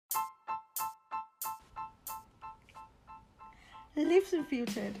Lives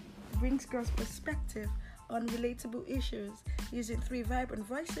Unfiltered brings girls' perspective on relatable issues using three vibrant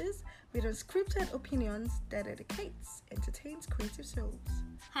voices with unscripted opinions that educates, entertains creative souls.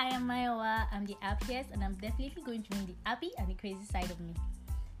 Hi, I'm Mayowa. I'm the happiest, and I'm definitely going to bring the happy and the crazy side of me.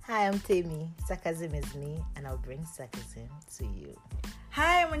 Hi, I'm Temi. Sarcasm is me, and I'll bring sarcasm to you.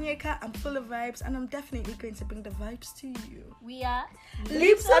 Hi, I'm Anyeka. I'm full of vibes, and I'm definitely going to bring the vibes to you. We are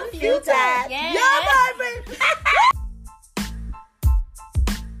Lips Unfiltered. Yeah, baby.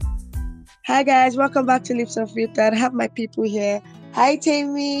 Hi guys, welcome back to Lips Unfiltered. I have my people here. Hi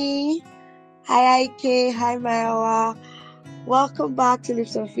Temi. Hi Ike. Hi Mayawa. Welcome back to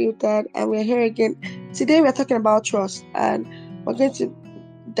Lips Unfiltered, and we're here again. Today we're talking about trust, and we're going to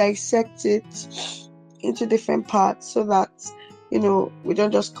dissect it into different parts so that we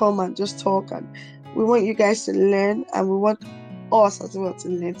don't just come and just talk, and we want you guys to learn, and we want us as well to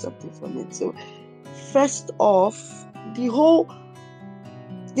learn something from it. So first off,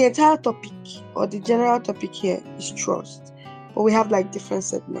 the entire topic or the general topic here is trust, but we have like different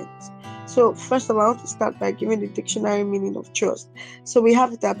segments. So first of all, I want to start by giving the dictionary meaning of trust. So we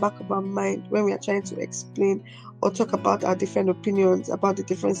have it at the back of our mind when we are trying to explain or talk about our different opinions about the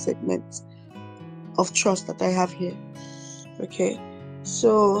different segments of trust that I have here. Okay,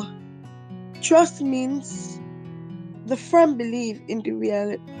 so trust means the firm belief in the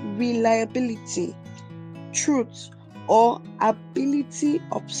reliability, truth, or ability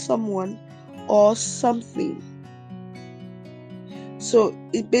of someone or something. So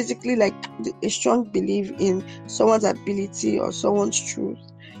it's basically like a strong belief in someone's ability or someone's truth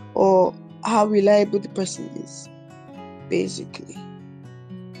or how reliable the person is, basically.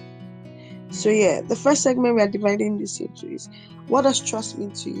 So yeah, the first segment we are dividing this into is, what does trust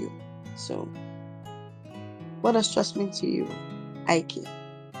mean to you? So what does trust mean to you, Ike?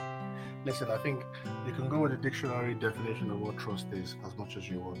 Listen, I think you can go with the dictionary definition of what trust is as much as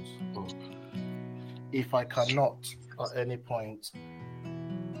you want. But if I cannot at any point,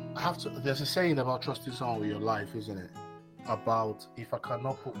 I have to. There's a saying about trusting someone with your life, isn't it? About if I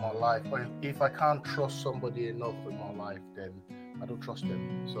cannot put my life, or if I can't trust somebody enough with my life, then I don't trust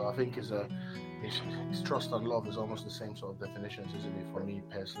them. So I think it's trust and love is almost the same sort of definitions, isn't it, for me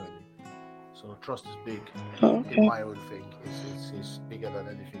personally? So trust is big in my own thing. It's bigger than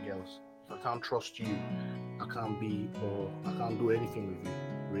anything else. If I can't trust you, I can't do anything with you.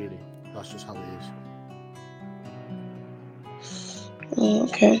 Really, that's just how it is.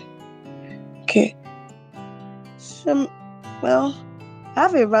 Okay. So, well, I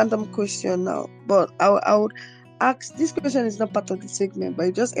have a random question now, but I would ask. This question is not part of the segment, but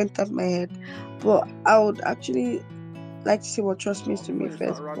it just entered my head. But I would actually like to see what trust means to me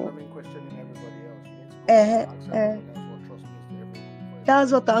first.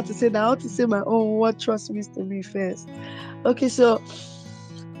 That's what I want to say now. I want to say my own, what trust means to me first. Okay, so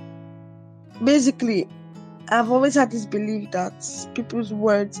basically, I've always had this belief that people's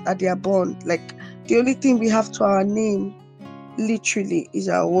words are their bond. Like, the only thing we have to our name, literally, is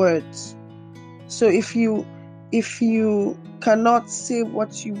our words. So if you cannot say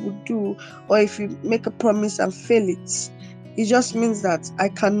what you would do, or if you make a promise and fail it, it just means that I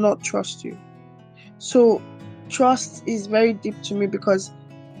cannot trust you. So trust is very deep to me because,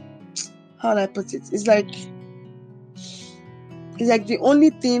 how do I put it? It's like the only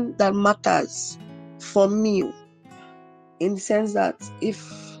thing that matters for me, in the sense that if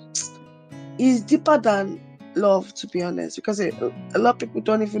it's deeper than love, to be honest, because a lot of people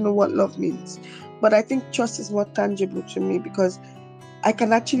don't even know what love means. But I think trust is more tangible to me because I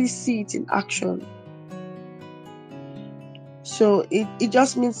can actually see it in action. So it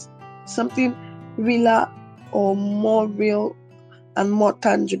just means something realer or more real and more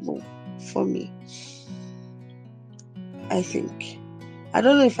tangible for me, I think. I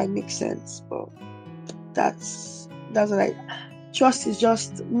don't know if I make sense, but that's what trust is.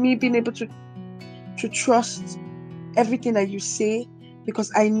 Just me being able to trust everything that you say, because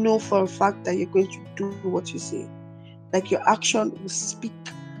I know for a fact that you're going to do what you say. Like, your action will speak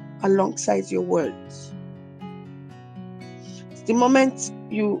alongside your words. The moment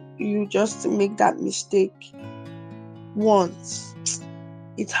you just make that mistake once,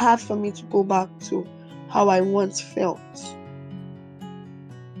 it's hard for me to go back to how I once felt.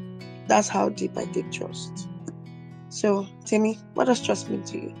 That's how deep I take trust. So, Temi, what does trust mean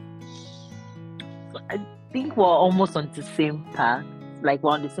to you? I think we're almost on the same path. Like,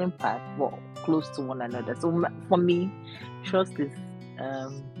 we're on the same path, we're close to one another. So for me, trust is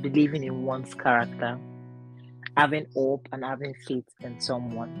believing in one's character, having hope and having faith in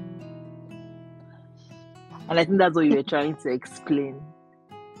someone. And I think that's what you were trying to explain.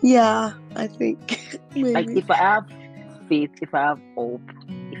 Yeah, I think maybe. Like, if I have faith, if I have hope,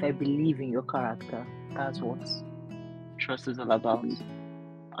 if I believe in your character, that's what trust is all about.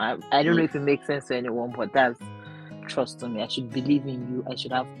 I don't know if it makes sense to anyone, but that's trust to me. I should believe in you. I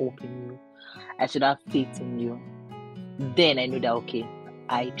should have hope in you. I should have faith in you. Then I know that, okay,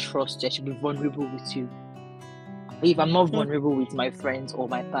 I trust you. I should be vulnerable with you. If I'm not vulnerable with my friends or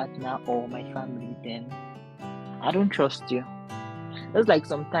my partner or my family, then I don't trust you. It's like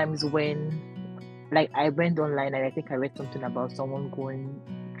sometimes when, like, I went online and I think I read something about someone going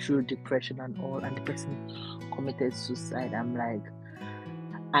through depression and all, and the person committed suicide. I'm like,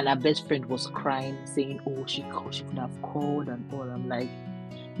 and her best friend was crying, saying, "Oh, she could have called and all." I'm like,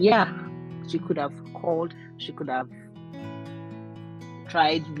 yeah, she could have called. She could have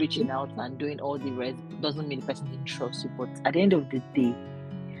tried reaching out and doing all the rest. Doesn't mean the person didn't trust you, but at the end of the day,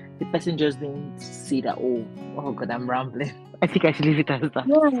 the person just didn't see that. Oh God, I'm rambling. I think I should leave it as that.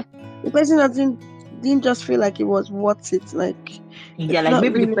 Yeah, the person didn't just feel like it was worth it. Like, Yeah, it's like not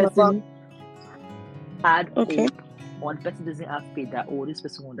maybe the really person had okay. hope, or the person doesn't have faith that, oh, this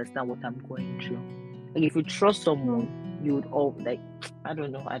person will understand what I'm going through. Like, if you trust someone, you would all like, I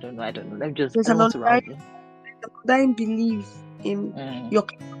don't know. Let me just, There's I don't an want to ramble. undying belief in your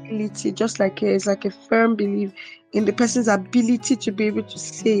capability, just like it's like a firm belief in the person's ability to be able to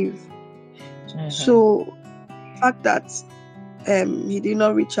save. So the fact that he did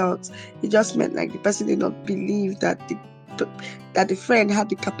not reach out, it just meant like the person did not believe that the friend had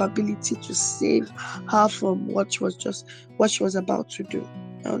the capability to save her from what she was about to do.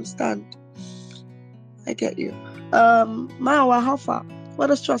 I understand. I get you. Mayawa, how far? What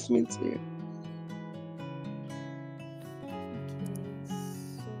does trust mean to you?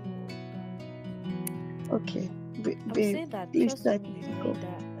 Okay. I would say that trust me is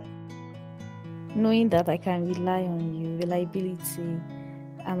knowing that I can rely on you, reliability.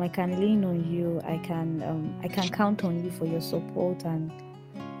 I can lean on you. I can count on you for your support. And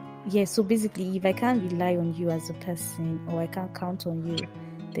so basically, if I can't rely on you as a person, or I can't count on you,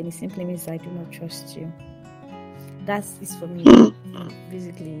 then it simply means I do not trust you. That's it for me,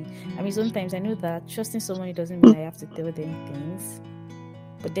 basically. I mean, sometimes I know that trusting someone, it doesn't mean I have to tell them things.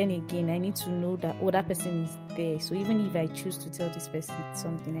 But then again, I need to know that that person is there. So even if I choose to tell this person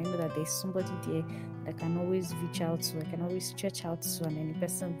something, I know that there's somebody there that I can always reach out to. I can always stretch out to, and then the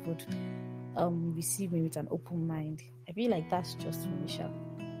person would receive me with an open mind. I feel like that's just for me, Sha.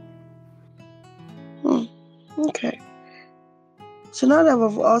 Okay. So now that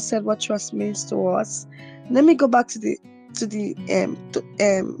we've all said what trust means to us, let me go back to the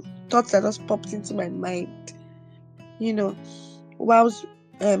thoughts that just popped into my mind. Whilst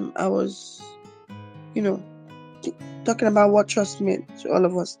I was, talking about what trust meant to all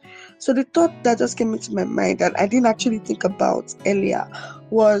of us. So the thought that just came into my mind that I didn't actually think about earlier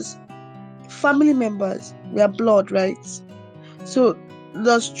was family members. We are blood, right? So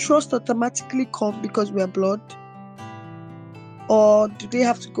does trust automatically come because we are blood? Or do they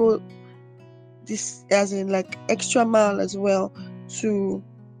have to go this as in like extra mile as well to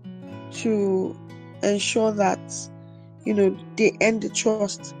ensure that they end the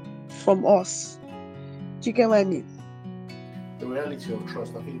trust from us? Do you get what I mean? The reality of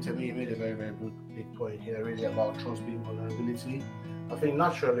trust, I think, to me, you made a very, very big point here, really, about trust being vulnerability. I think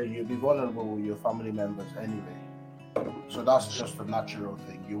naturally you'll be vulnerable with your family members anyway. So that's just a natural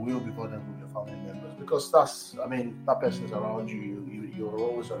thing. You will be vulnerable with your family members because that person's around you. You're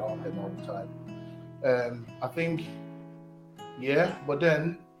always around them all the time. I think, but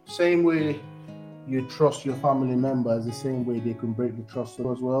then same way you trust your family members, the same way they can break the trust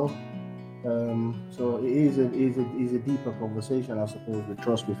as well. So it is a deeper conversation, I suppose, with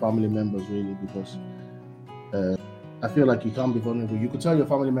trust with family members, really, because I feel like you can't be vulnerable. You could tell your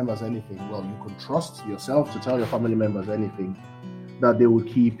family members anything. Well, you can trust yourself to tell your family members anything, that they will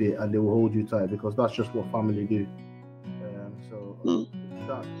keep it and they will hold you tight, because that's just what family do.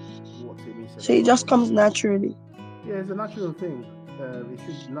 That's what Timmy said. So it just comes naturally. Yeah, it's a natural thing. It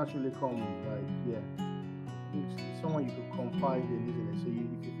should naturally come. It's someone you could confide in, isn't it? So if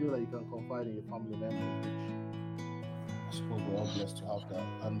you feel like you can confide in your family members, which I suppose we're all blessed to have that.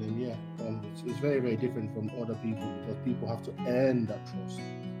 And then it's very, very different from other people, because people have to earn that trust,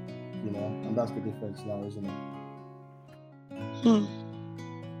 and that's the difference now, isn't it?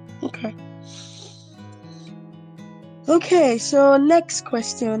 Okay, so next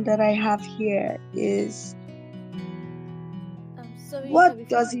question that I have here is, what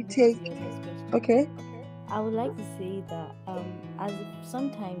does it take? Okay. I would like to say that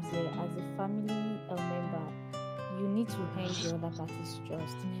sometimes as a family member, you need to earn the other party's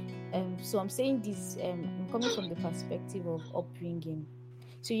trust. So I'm saying this, I'm coming from the perspective of upbringing.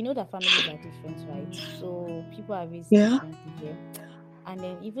 So you know that families are different, right? So people are raised Yeah. differently here. And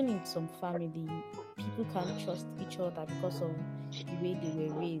then even in some family, people can't trust each other because of the way they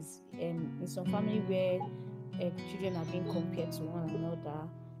were raised. In some family where children are being compared to one another,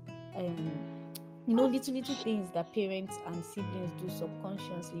 little things that parents and siblings do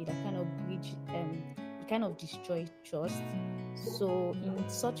subconsciously that kind of bridge, kind of destroy trust. So in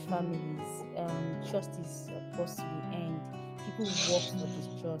such families, trust is supposed to be earned. People work for this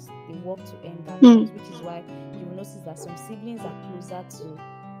trust. They work to earn that Hmm. trust, which is why you will notice that some siblings are closer to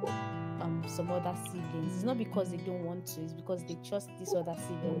some other siblings. It's not because they don't want to, it's because they trust this other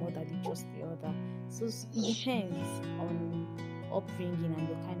sibling more than they trust the other. So it depends on upbringing and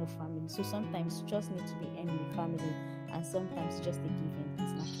your kind of family. So sometimes trust needs to be earned in the family, and sometimes it's just a given.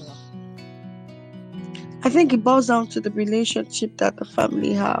 It's natural. I think it boils down to the relationship that the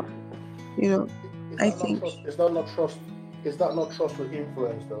family have. I think. Is that not trust? Is that not trust with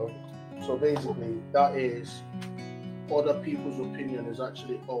influence though? So basically, that is other people's opinion has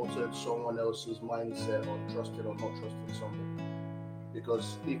actually altered someone else's mindset on trusting or not trusting somebody.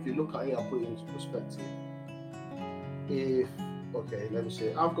 Because if you look at it and put it into perspective, let me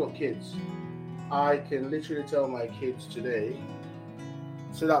say, I've got kids. I can literally tell my kids today,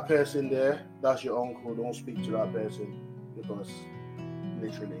 see that person there, that's your uncle, don't speak to that person because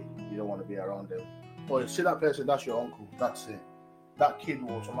literally you don't want to be around them. Or see that person, that's your uncle, that's it. That kid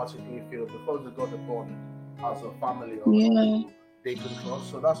will automatically feel, because they got the bond as a family or people they can trust.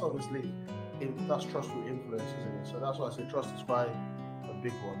 So that's obviously, that's trust with influence, isn't it? So that's why I say trust is quite a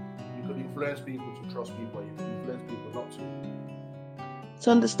big one. You could influence people to trust people, you can influence people not to. It's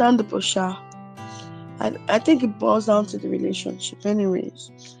understandable, Sha. I think it boils down to the relationship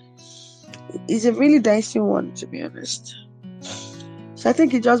anyways. It's a really dicey one, to be honest. So I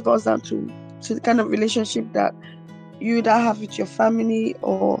think it just boils down to the kind of relationship that you either have with your family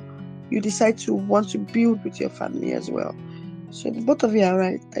or you decide to want to build with your family as well. So the both of you are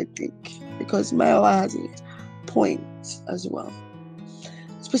right, I think, because Maiwa has a point as well.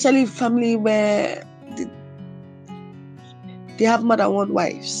 Especially family where they have more than one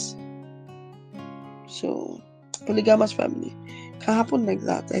wives. So polygamous family can happen like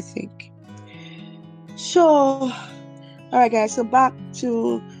that, I think. So, all right, guys. So back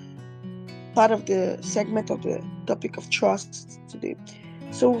to part of the segment of the topic of trust today.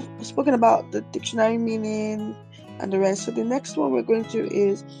 So we've spoken about the dictionary meaning and the rest. So the next one we're going to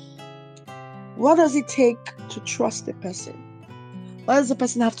is, what does it take to trust a person? What does the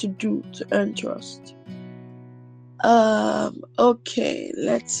person have to do to earn trust? Okay,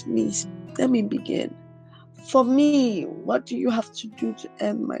 let me begin. For me, what do you have to do to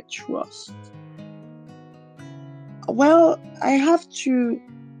earn my trust? Well, I have to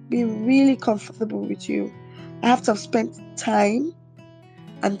be really comfortable with you. I have to have spent time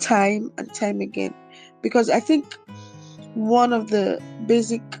and time again, because I think one of the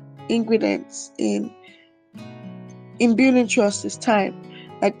basic ingredients in building trust is time.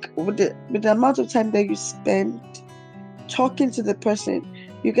 Like with the amount of time that you spend talking to the person,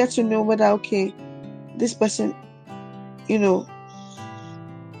 you get to know whether, okay, this person, we are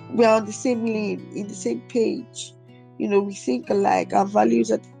on the same lane, in the same page, we think alike, our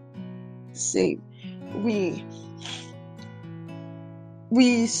values are the same,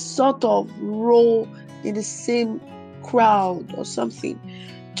 we sort of roll in the same crowd or something.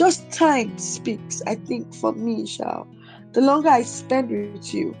 Just time speaks, I think, for me, Shao. The longer I spend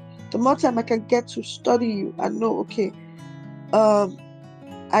with you, the more time I can get to study you and know, okay,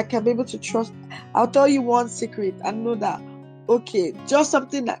 I can be able to trust. I'll tell you one secret and know that, okay, just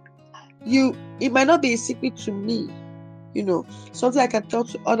something that it might not be a secret to me, something I can tell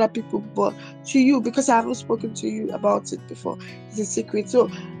to other people, but to you, because I haven't spoken to you about it before, it's a secret. So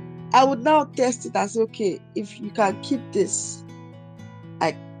I would now test it as, okay, if you can keep this,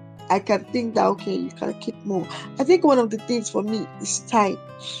 I can think that, okay, you can keep more. I think one of the things for me is time.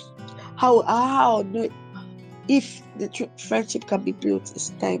 How know if the friendship can be built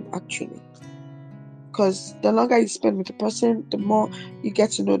is time, actually. Because the longer you spend with the person, the more you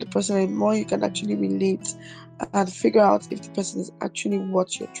get to know the person, and the more you can actually relate and figure out if the person is actually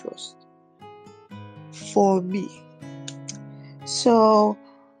worth your trust. For me. So,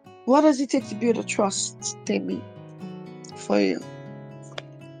 what does it take to build a trust, Temi, for you?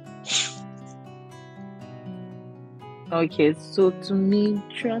 Okay, so to me,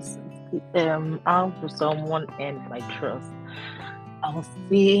 trust, how to someone earn my trust? I was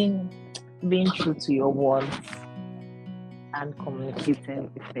saying being true to your words and communicating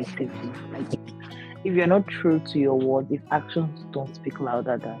effectively. Like, if you're not true to your word, if actions don't speak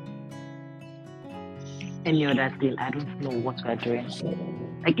louder than any other thing, I don't know what we're doing.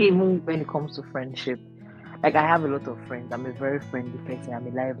 Like even when it comes to friendship, like I have a lot of friends. I'm a very friendly person. I'm a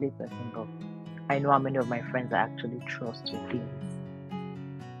lively person, but I know how many of my friends I actually trust with things.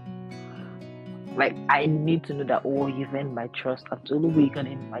 Like I need to know that you've earned my trust. And the only way you can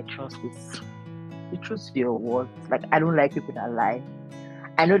earn my trust is the truth to your words. Like I don't like people that lie.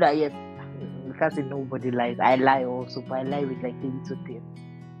 I know that yes, you can't say nobody lies. I lie also, but I lie with like little things.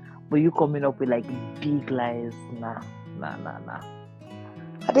 But you coming up with like big lies, nah.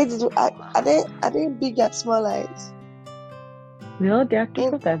 Are they big and small lies? No, there are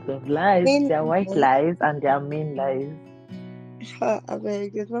different types of lies. Main There are white lies and there are main lies. I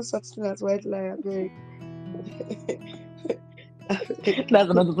beg, there's no such thing as white lie. I beg. That's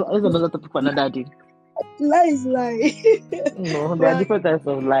another topic for another day. Lie is lie. No, there are different types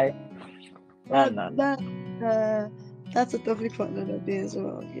of lie. But No. that's a topic for another day as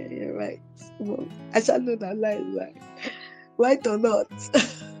well. Yeah, you're right. Well, I shall know that lie is lie, right or not,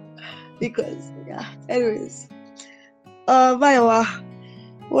 because yeah. Anyways, Viola,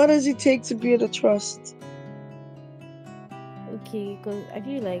 what does it take to build a trust? Okay, because I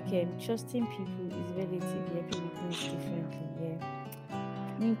feel like trusting people is relative. Every things differently. Yeah.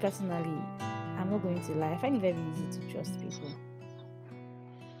 Me personally, I'm not going to lie. I find it very easy to trust people.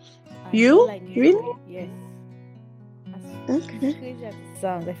 And You? all I need Really? for- yes. Okay. As crazy as it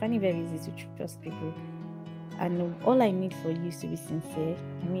sounds, I find it very easy to trust people. And all I need for you is to be sincere.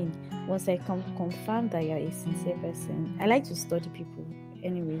 I mean, once I confirm that you're a sincere person, I like to study people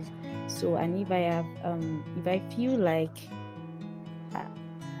anyways. So, and if I feel like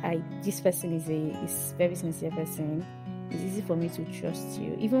this person is a very sincere person, it's easy for me to trust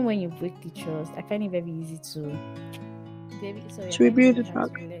you. Even when you break the trust, I find it very easy to rebuild the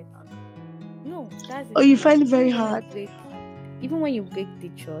trust. No, that's Oh, you find it very hard. Even when you break the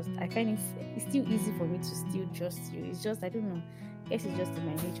trust, I find it's still easy for me to still trust you. It's just, I don't know, I guess it's just in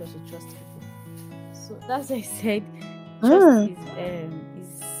my nature to trust people. So that's why I said trust is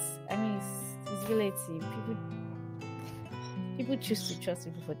relative. People choose to trust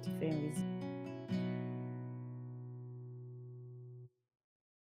people for different reasons.